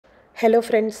Hello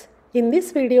friends, in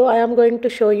this video I am going to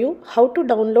show you how to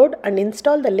download and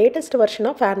install the latest version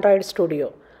of Android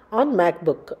Studio on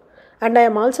MacBook, and I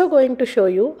am also going to show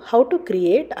you how to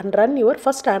create and run your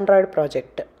first Android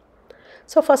project.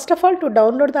 So first of all, to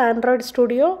download the Android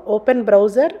Studio, open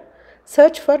browser,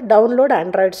 search for download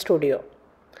Android Studio.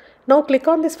 Now click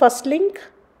on this first link.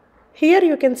 Here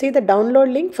you can see the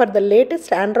download link for the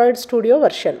latest Android Studio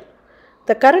version.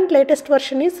 The current latest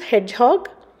version is Hedgehog.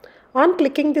 On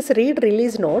clicking this read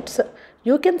release notes,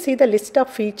 you can see the list of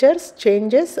features,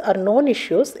 changes or known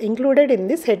issues included in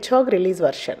this Hedgehog release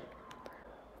version.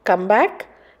 Come back,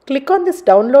 click on this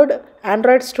download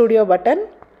Android Studio button,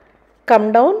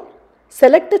 come down,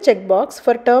 select the checkbox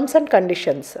for terms and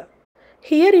conditions.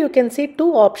 Here you can see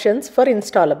two options for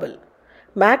installable: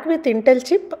 Mac with Intel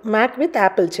chip, Mac with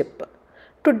Apple chip.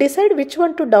 To decide which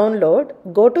one to download,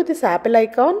 go to this Apple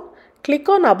icon, click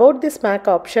on About this Mac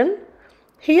option.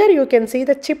 Here you can see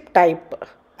the chip type,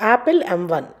 Apple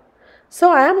M1.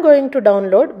 So I am going to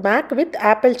download Mac with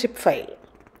Apple chip file.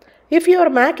 If your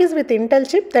Mac is with Intel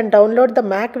chip, then download the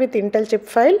Mac with Intel chip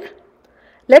file.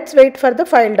 Let's wait for the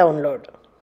file download.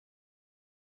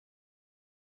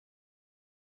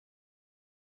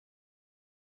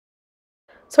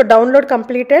 So download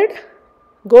completed.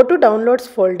 Go to Downloads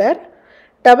folder.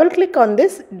 Double click on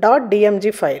this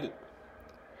 .dmg file.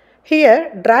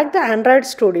 Here, drag the Android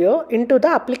Studio into the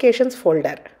Applications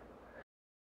folder.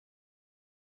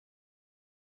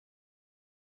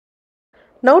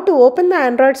 Now to open the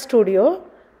Android Studio,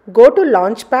 go to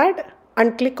Launchpad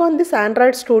and click on this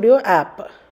Android Studio app.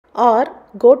 Or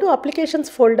go to Applications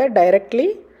folder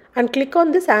directly and click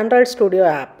on this Android Studio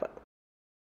app.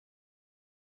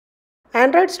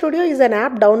 Android Studio is an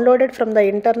app downloaded from the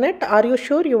internet. Are you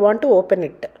sure you want to open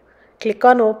it? Click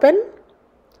on Open.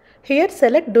 Here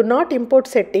select Do Not Import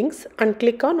Settings and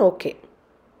click on OK.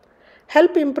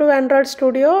 Help improve Android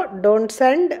Studio, don't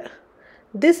send.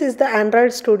 This is the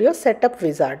Android Studio setup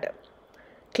wizard.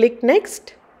 Click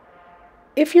Next.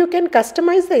 If you can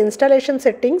customize the installation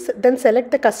settings, then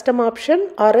select the custom option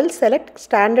or else select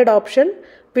standard option,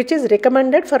 which is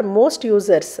recommended for most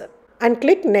users, and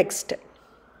click Next.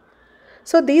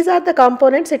 So these are the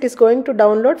components it is going to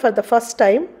download for the first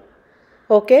time.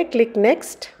 OK, click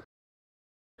Next.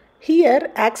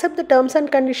 Here, accept the terms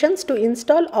and conditions to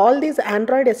install all these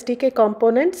Android SDK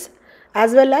components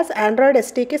as well as Android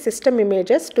SDK system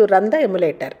images to run the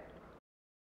emulator.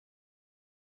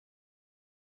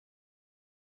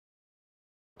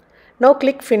 Now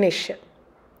click Finish.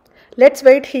 Let's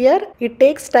wait here. It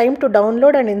takes time to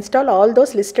download and install all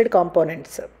those listed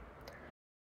components.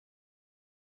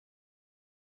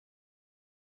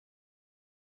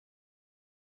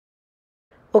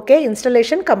 OK,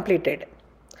 installation completed.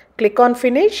 Click on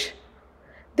Finish.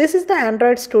 This is the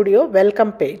Android Studio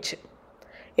welcome page.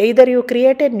 Either you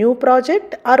create a new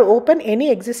project or open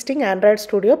any existing Android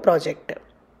Studio project.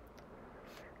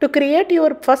 To create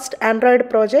your first Android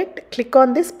project, click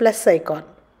on this plus icon.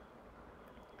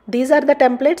 These are the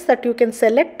templates that you can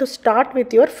select to start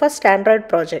with your first Android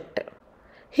project.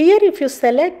 Here, if you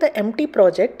select the empty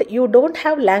project, you don't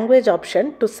have language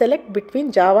option to select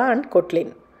between Java and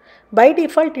Kotlin. By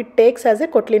default, it takes as a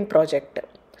Kotlin project.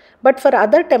 But for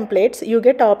other templates, you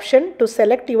get option to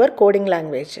select your coding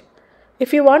language.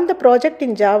 If you want the project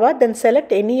in Java, then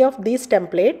select any of these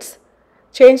templates,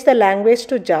 change the language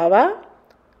to Java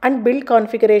and build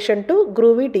configuration to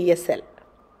Groovy DSL.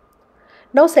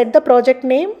 Now set the project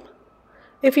name.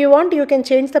 If you want, you can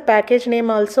change the package name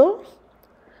also.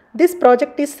 This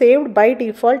project is saved by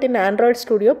default in Android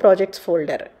Studio projects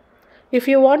folder. If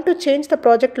you want to change the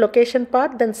project location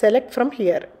path, then select from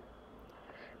here.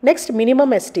 Next,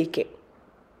 minimum SDK.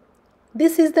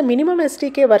 This is the minimum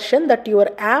SDK version that your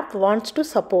app wants to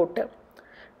support.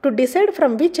 To decide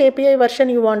from which API version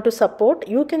you want to support,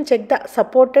 you can check the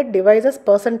supported devices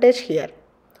percentage here.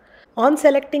 On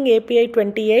selecting API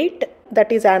 28,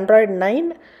 that is Android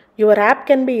 9, your app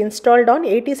can be installed on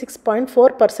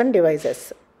 86.4%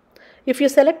 devices. If you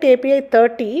select API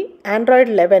 30, Android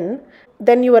 11,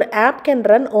 then your app can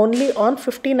run only on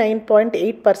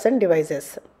 59.8%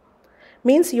 devices.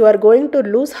 Means you are going to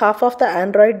lose half of the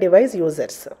Android device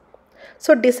users.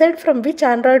 So decide from which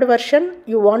Android version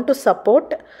you want to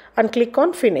support and click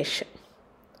on Finish.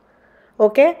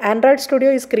 OK, Android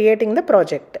Studio is creating the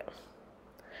project.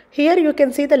 Here you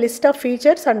can see the list of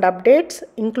features and updates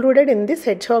included in this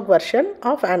Hedgehog version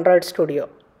of Android Studio.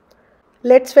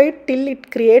 Let's wait till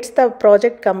it creates the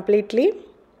project completely.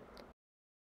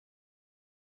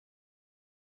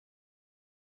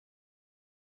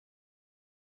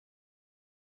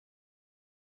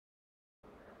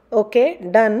 OK,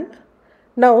 done.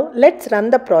 Now let's run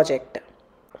the project.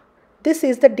 This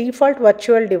is the default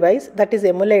virtual device, that is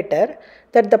emulator,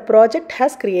 that the project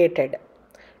has created.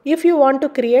 If you want to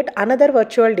create another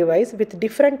virtual device with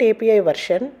different API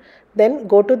version, then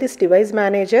go to this device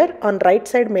manager on right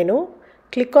side menu,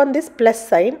 click on this plus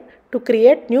sign to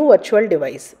create new virtual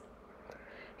device.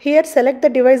 Here select the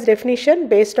device definition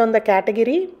based on the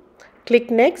category, click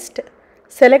next,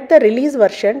 select the release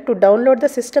version to download the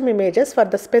system images for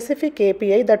the specific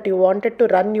API that you wanted to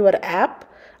run your app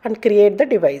and create the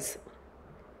device.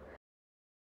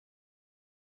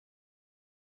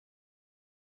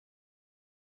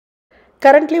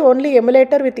 Currently only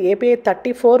emulator with API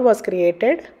 34 was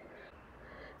created.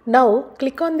 Now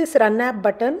click on this Run App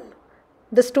button.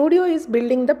 The studio is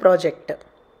building the project.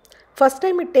 First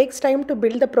time it takes time to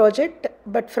build the project,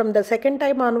 but from the second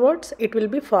time onwards it will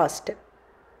be fast.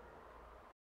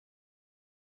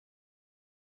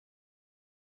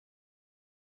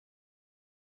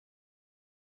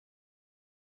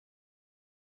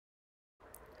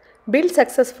 Build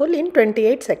successful in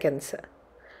 28 seconds.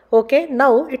 Okay,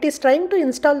 now it is trying to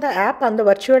install the app on the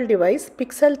virtual device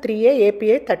Pixel 3a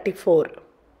API 34.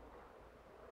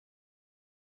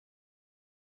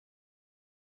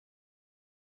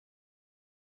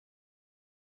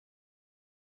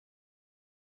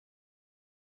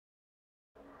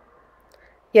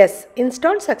 Yes,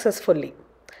 installed successfully.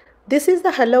 This is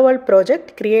the Hello World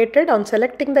project created on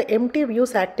selecting the empty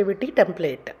views activity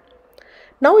template.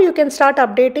 Now you can start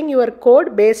updating your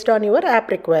code based on your app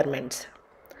requirements.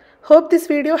 Hope this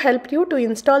video helped you to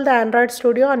install the Android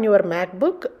Studio on your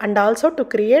MacBook and also to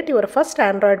create your first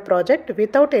Android project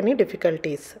without any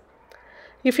difficulties.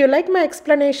 If you like my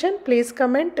explanation, please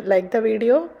comment, like the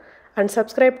video and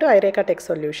subscribe to iRekha Tech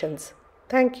Solutions.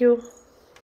 Thank you.